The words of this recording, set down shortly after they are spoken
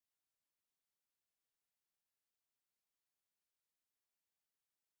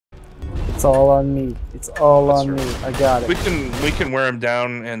It's all on me. It's all That's on right. me. I got it. We can wear him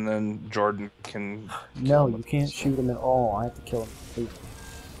down, and then Jordan can. No, you can't shoot him at all. I have to kill him completely.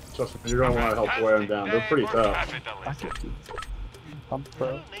 Trust me, you're gonna want to help wear them down. They're pretty tough. I can do it. I'm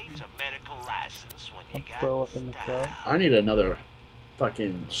pro. I'm pro up in the pro. I need another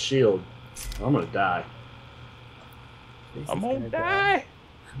fucking shield. I'm gonna die. I'm gonna die.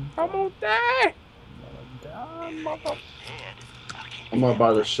 I'm gonna die. I'm gonna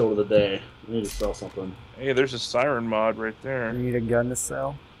buy the shield of the day. I need to sell something. Hey, there's a siren mod right there. You need a gun to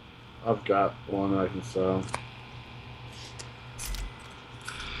sell? I've got one that I can sell.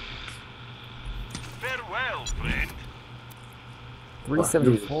 Farewell, friend.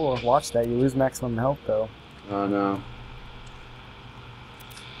 374. Watch that. You lose maximum health though. Oh no.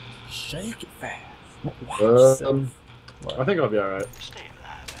 Shake it fast. I think I'll be alright. Stay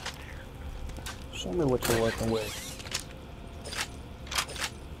alive out there. Show me what you're working with.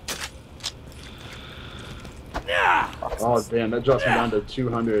 Oh damn, that drops me down to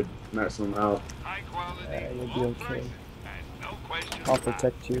 200 maximum health. High quality, Yeah, you'll be low okay. price, and no questions I'll asked.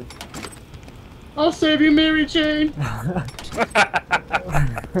 protect you. I'll save you, Mary Jane!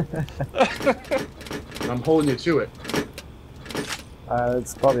 I'm holding you to it.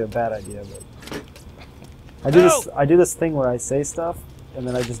 It's probably a bad idea, but I do this thing where I say stuff and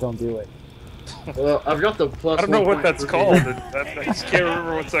then I just don't do it. Well, I've got the plus. I don't know what that's called. $1.3. I just can't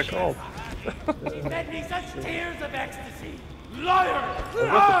remember what's that called. He fed me such tears of ecstasy. Liar! I've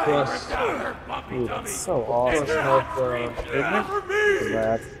got the plus. Ooh, that's so awesome. Not for me!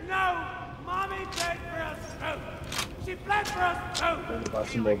 That. No! Mommy bled for us both! She bled for us both! Buy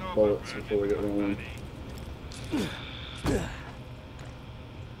some more bullets before we get rolling.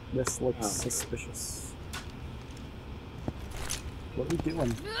 This looks suspicious. What are we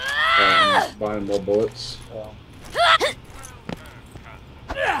doing? I'm just buying more bullets. Oh.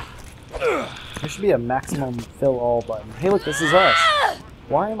 There should be a maximum fill all button. Hey look, this is us.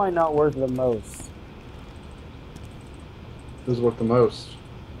 Why am I not worth the most? Who's worth the most?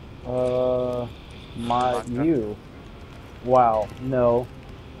 You. Wow, no.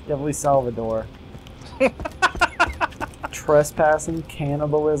 Definitely Salvador. Trespassing,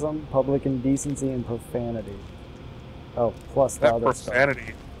 cannibalism, public indecency, and profanity. Oh, plus the That other stuff.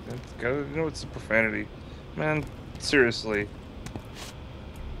 profanity. You know it's a profanity, man. Seriously.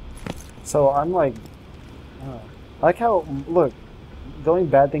 So I'm like, I like how, look, the only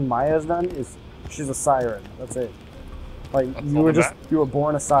bad thing Maya's done is she's a siren. That's it. Like, That's you all were the just, you were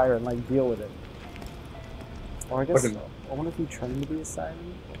born a siren, like, deal with it. Or I guess, Okay. I wonder if you trained to be a siren?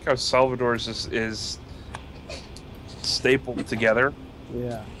 Like how Salvador's is stapled together.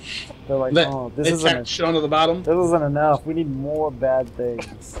 Yeah. They're like, Let- oh, this They isn't, tack shit onto the bottom. this isn't enough. We need more bad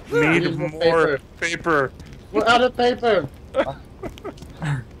things. Need Need more more paper. We're out of paper!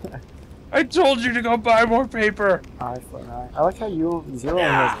 I told you to go buy more paper. Eye for an eye. I like how Zero only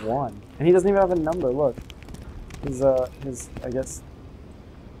has one. And he doesn't even have a number, look. His, I guess,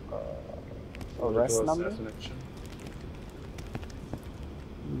 arrest number? Assassination.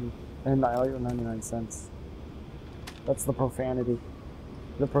 And I owe you 99 cents. That's the profanity.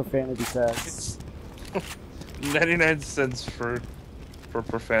 The profanity tax. 99 cents for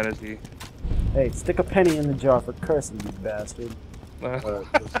profanity. Hey, stick a penny in the jar for cursing, you bastard. Alright,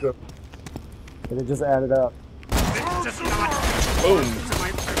 let's go. But it just added up. Boom.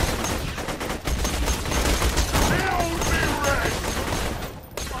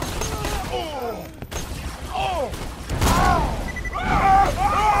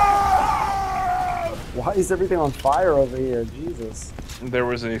 Why is everything on fire over here? Jesus. There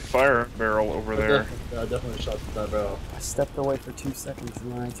was a fire barrel over there. I definitely shot that barrel. I stepped away for 2 seconds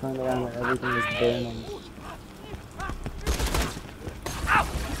and then I turned around and everything was burning.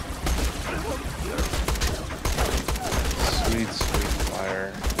 Sweet, sweet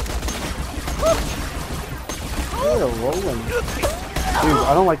fire. They're rolling. Dude,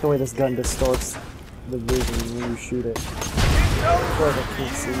 I don't like the way this gun distorts the vision when you shoot it. I feel like I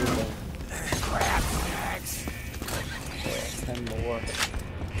can't see anything. 10 more.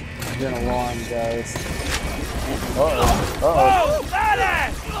 I'm getting alarm, guys. Uh-oh. Uh-oh.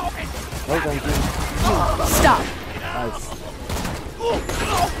 Oh, thank you. Stop! Nice.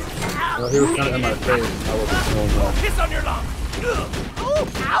 Well, he was kind of in my face. I wasn't feeling well. Piss on your lung!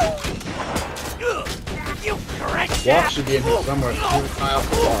 You correct Walk should be in here somewhere. He was high off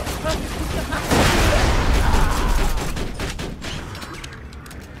the walk.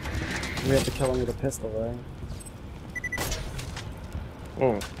 We have to kill him with a pistol, right?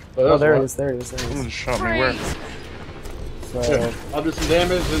 Whoa. Oh, there he is, there he is, there he Someone is. shot me where? So, Here, I'll do some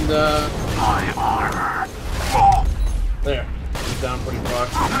damage and there. He's down pretty far.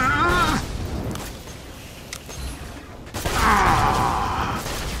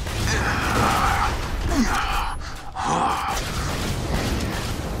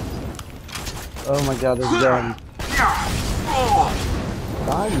 Oh my god, this gun.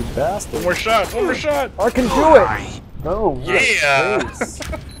 Die, you bastard. One more shot. One more shot. I can do it! Oh, what a Yeah. face.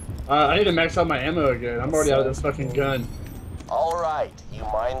 I need to max out my ammo again. I'm already out of this fucking gun. Alright, you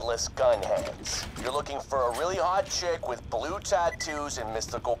mindless gun heads. You're looking for a really hot chick with blue tattoos and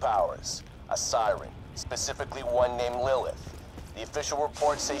mystical powers. A siren, specifically one named Lilith. The official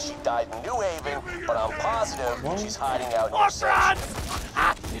reports say she died in New Haven, but I'm positive she's hiding out near Central.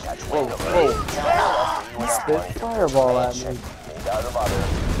 Spit fireball at me. Made out of other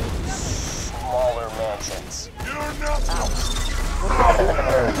smaller mansions.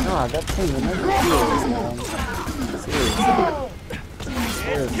 God, that thing will never heals, man.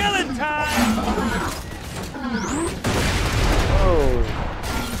 Seriously. Killing time! Oh.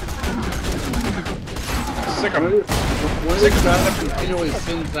 Sick One him. of these guys continually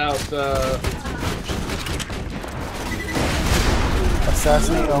sends out,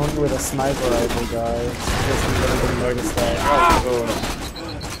 Assassinate only with a sniper rifle, guys. Just in case you noticed that.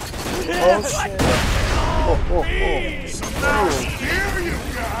 Oh shit. Oh.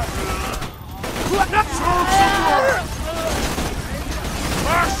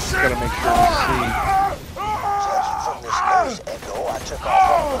 Gotta make sure we see. From this nurse echo, I took off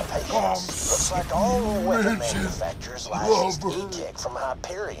one of my patients. Looks like all the weapon manufacturers licensed E-Tech from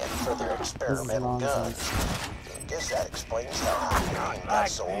Hyperion for their experimental guns. I guess that explains how Hyperion got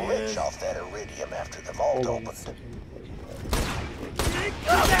so rich off that iridium after the vault Hold on a opened. second.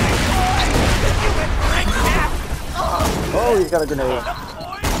 Oh, he's got a grenade.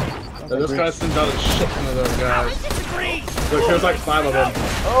 this guy sends out a shit ton of those guys. Look, there's like 5 of them.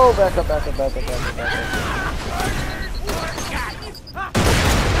 Oh, back up.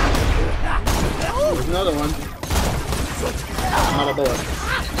 There's another one. Not a bullet.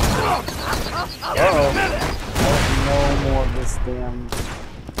 No more of this damn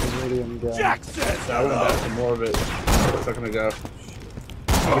iridium gun. So I went back for more of it a second ago.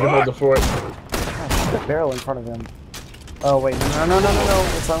 I can hold the fort. Oh, shoot the barrel in front of him. Oh, wait. No.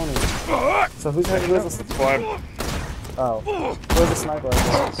 It's Oni. So who has this? Fine. Oh. Where's the sniper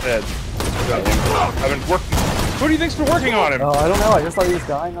rifle? Dead. I've been working. Who do you think's been working on him? Oh, I don't know. I just thought he was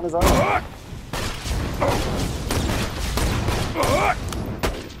dying on his own.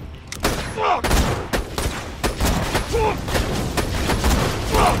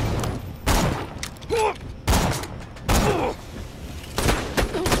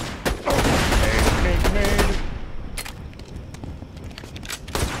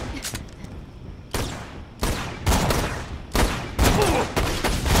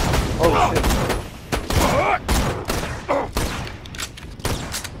 Oh, shit.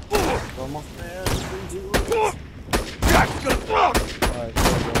 Almost there. Alright,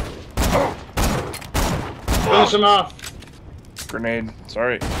 Finish him off. Grenade.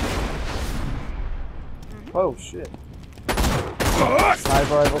 Sorry. oh, shit.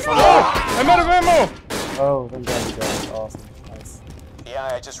 Sniper rifle. I'm out of ammo! Oh, then got it. Awesome. Nice. Yeah,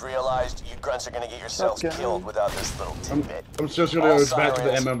 I just realized you grunts are gonna get yourselves Okay. killed without this little tidbit. I'm just gonna All go back to the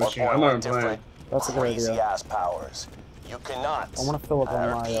sirens ammo are machine. born I'm not with even playing. different That's a good idea. crazy-ass powers. You cannot, I wanna fill up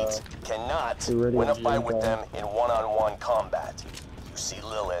on my, repeat, cannot iridium win a fight with gun. them in one-on-one combat. You see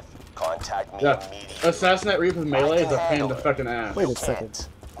Lilith, contact me Yeah. immediately. Assassinate Reap with melee is a pain in the fucking ass. Wait a You second.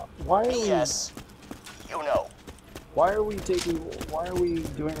 can't. Why are we? Yes, you know. Why are we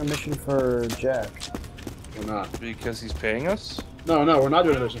doing a mission for Jack? We're not. Because he's paying us? No, we're not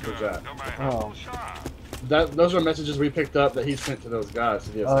doing a mission for Jack. No matter Oh. how sharp. Those are messages we picked up that he sent to those guys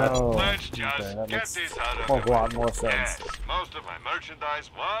to the assassin. Oh, Let's okay, just that get makes this out of a the whole lot way. more sense. Yes, most of my merchandise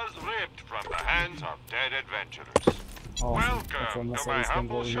was ripped from the hands of dead adventurers. Awesome. That's Welcome unless to I my was gonna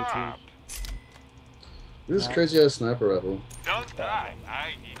humble go here too. shop. This is crazy ass sniper rifle. Don't die.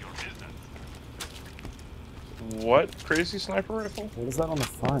 I need your business. What? Crazy sniper rifle? What is that on the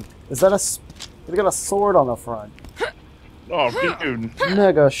front? Is that we got a sword on the front. Oh, dude.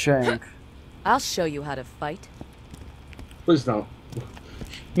 Mega shank. I'll show you how to fight. Please don't.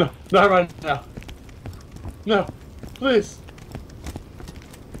 No, not right now. No, please.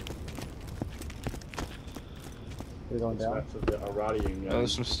 We're going down. That's a bit Iranian Oh, gun.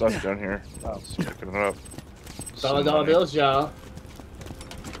 there's some stuff down here. Oh. Just picking it up. Dollar Some money. bills, y'all.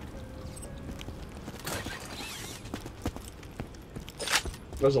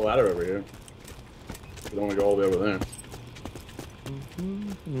 There's a ladder over here. We don't want to go all the way over there.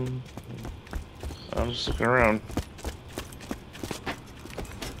 I'm just looking around.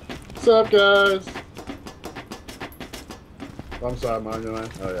 What's up, guys? Oh, I'm sorry, mind your line.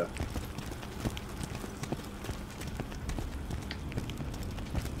 Oh, yeah.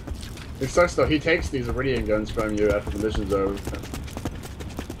 It sucks though, he takes these Iridium guns from you after the mission's over.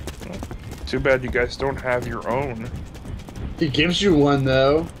 Too bad you guys don't have your own. He gives you one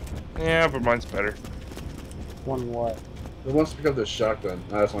though. Yeah, but mine's better. One what? Who wants to pick up this shotgun?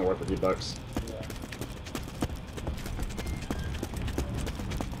 Nah, that's only worth $50. Yeah.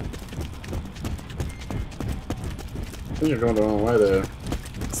 I think you're going the wrong way there.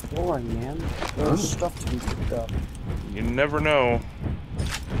 Exploring, man. There's stuff to be picked up. You never know.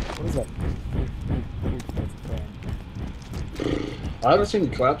 What is that? I haven't seen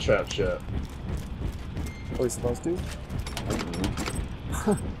claptraps yet. Are we supposed to?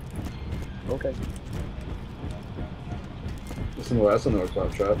 Okay. Listen to that's another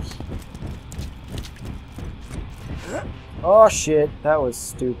claptraps. Oh shit, that was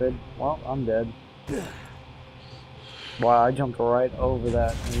stupid. Well, I'm dead. Wow, I jumped right over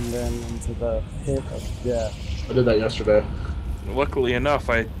that and then into the pit of death. I did that yesterday. Luckily enough,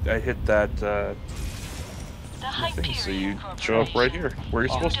 I hit that thing, so you show up right here, where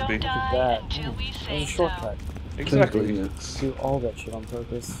you're supposed to be. Look at that. That was a shortcut. Exactly. Do all that shit on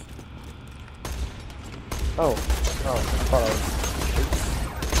purpose. Oh, I thought I was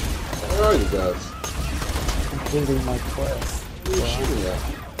Where are you guys? completing my quest. Who are you shooting at?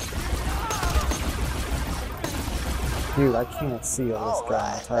 Dude, I can't see all this guy. I'm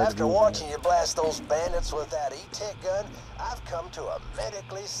Alright, tired after of watching using you blast those bandits with that E-Tech gun, I've come to a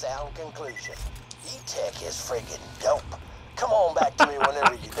medically sound conclusion. E-Tech is friggin' dope. Come on back to me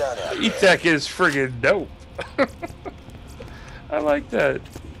whenever you're done out there. E-Tech is friggin' dope. I like that. it.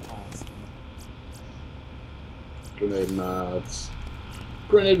 Grenade mods.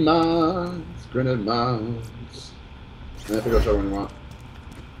 Grenade mods. Grenade mods. And I think I'll show when you want.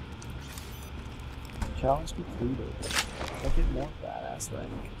 Challenge completed. I get more badass rank.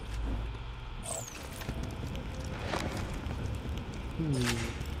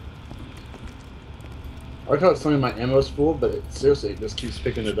 I like how it's telling me my ammo's full, but it seriously just keeps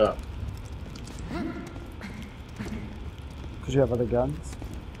picking it up. Because you have other guns?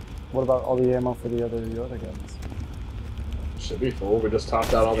 What about all the ammo for your other guns? Should be full, we just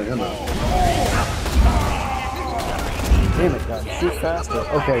topped out all the ammo. Damn it, gun. Shoot faster.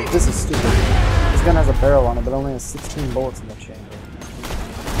 Okay, this is stupid. This gun has a barrel on it, but only has 16 bullets in the chamber.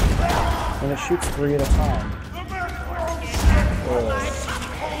 And it shoots 3 at a time.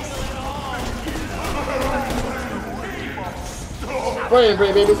 Pray and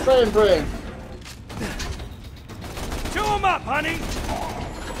pray, baby, pray and pray. Chew him up, honey!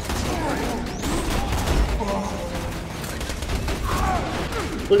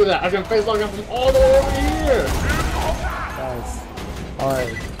 Look at that, I can face log him from all the way over here. Nice.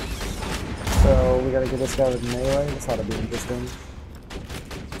 Alright. So, we gotta get this guy with melee. This ought to be interesting.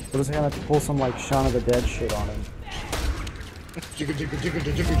 We're just gonna have to pull some, like, Shaun of the Dead shit on him.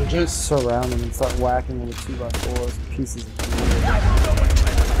 Just surround him and start whacking him with 2x4s, pieces of meat.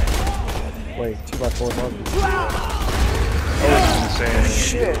 Wait, 2x4s are That was insane.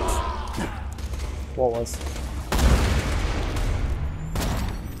 shit! What was?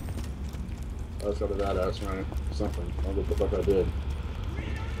 That's got a badass right? Something. I'll go put like I did.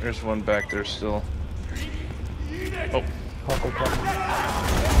 There's one back there still. Oh, Okay.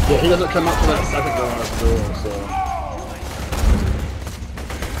 Yeah, he doesn't come up to that second glass door, so.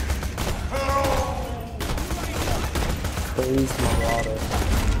 Please, Marauder.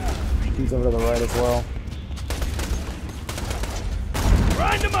 He's over to the right as well.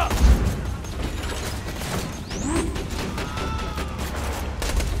 Grind him up!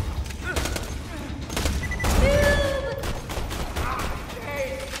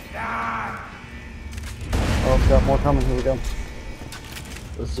 Oh, got more coming. Here we go.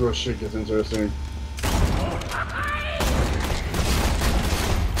 This is where shit gets interesting.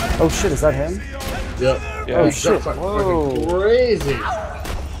 Oh shit, is that him? Yep. yeah. Oh That's shit. like Whoa. fucking crazy.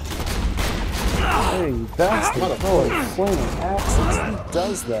 Hey, you bastard. Holy flaming axes. Who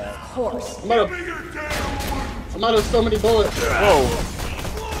does that? I'm out of so many bullets. Whoa.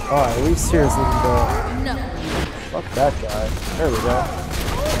 Alright, we seriously can go. No. Fuck that guy. There we go.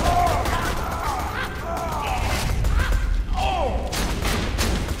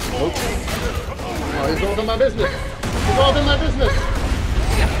 Oh, he's all in my business. He's all in my business.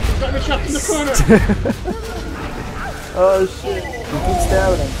 He's got me trapped in the corner. Oh shit. You keep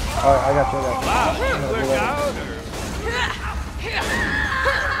stabbing him. Alright, I got you.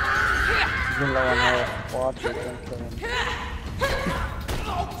 He's gonna lay on her. Watch it. Don't kill him.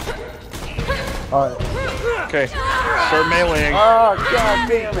 Alright. Okay, start meleeing. Oh, god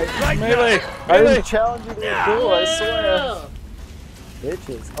damn it. Melee! I Melee! didn't challenge you to a duel, I swear.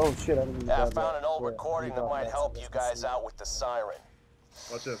 Bitches. Oh shit, I didn't even I grab found that. an old Yeah, recording you that got might that, help so you let's guys see. out with the siren.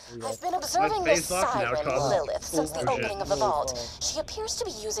 Watch this. I've been observing this face off now, siren, cause- Lilith, since the Oh, shit. opening of the vault. She appears to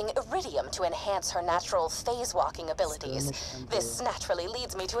be using iridium to enhance her natural phase-walking abilities. This naturally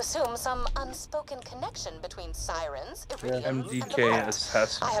leads me to assume some unspoken connection between sirens, iridium, and the MDK vault.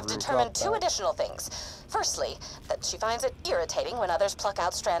 has I have some determined two additional things. Firstly, that she finds it irritating when others pluck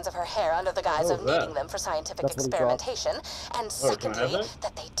out strands of her hair under the guise Oh, of that. needing them for scientific That's what he dropped. experimentation. And Oh, can I have secondly,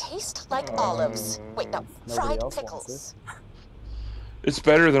 that? they taste like olives. Wait, no, Nobody fried else wants pickles. It's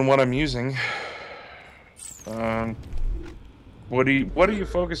better than what I'm using. What are you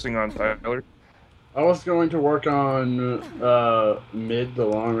focusing on, Tyler? I was going to work on mid to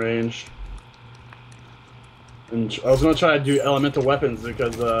long range, and I was going to try to do elemental weapons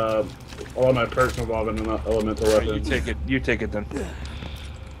because all of my perks involve in elemental weapons. You take it then.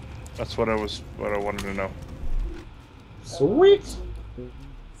 That's what I wanted to know. Sweet.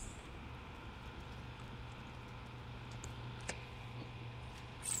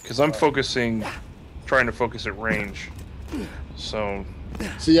 Because I'm trying to focus at range. So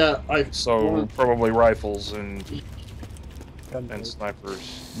So yeah, probably rifles and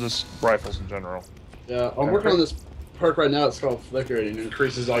snipers. Just rifles in general. Yeah, I'm working on this perk right now. It's called Flickering, and it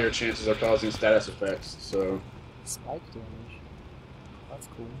increases all your chances of causing status effects. So. Spike damage. That's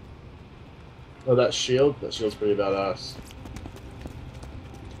cool. Oh, that shield? That shield's pretty badass.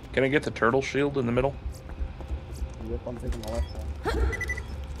 Can I get the turtle shield in the middle? Yep, I'm taking the left one.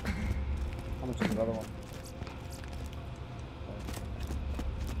 How much is the other one?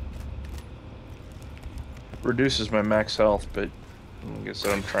 Reduces my max health, but like I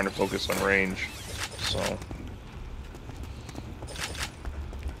said, I'm trying to focus on range. So.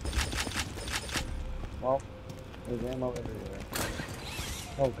 Well, there's ammo everywhere.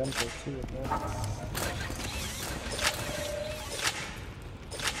 Oh, gunpowder too. Okay.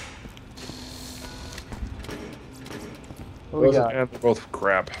 What we got? And they're both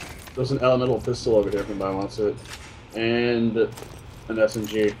crap. There's an elemental pistol over here if anybody wants it. And an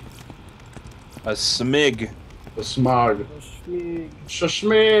SMG. A smig. The smog. Schmig.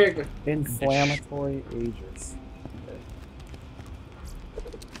 Shmig! Inflammatory agents. Okay.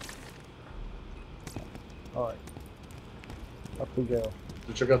 Alright. Up we go. Did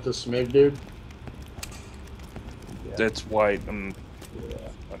you check out this smig, dude? Yeah. That's white. I'm Yeah.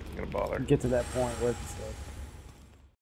 not gonna bother. Get to that point where it's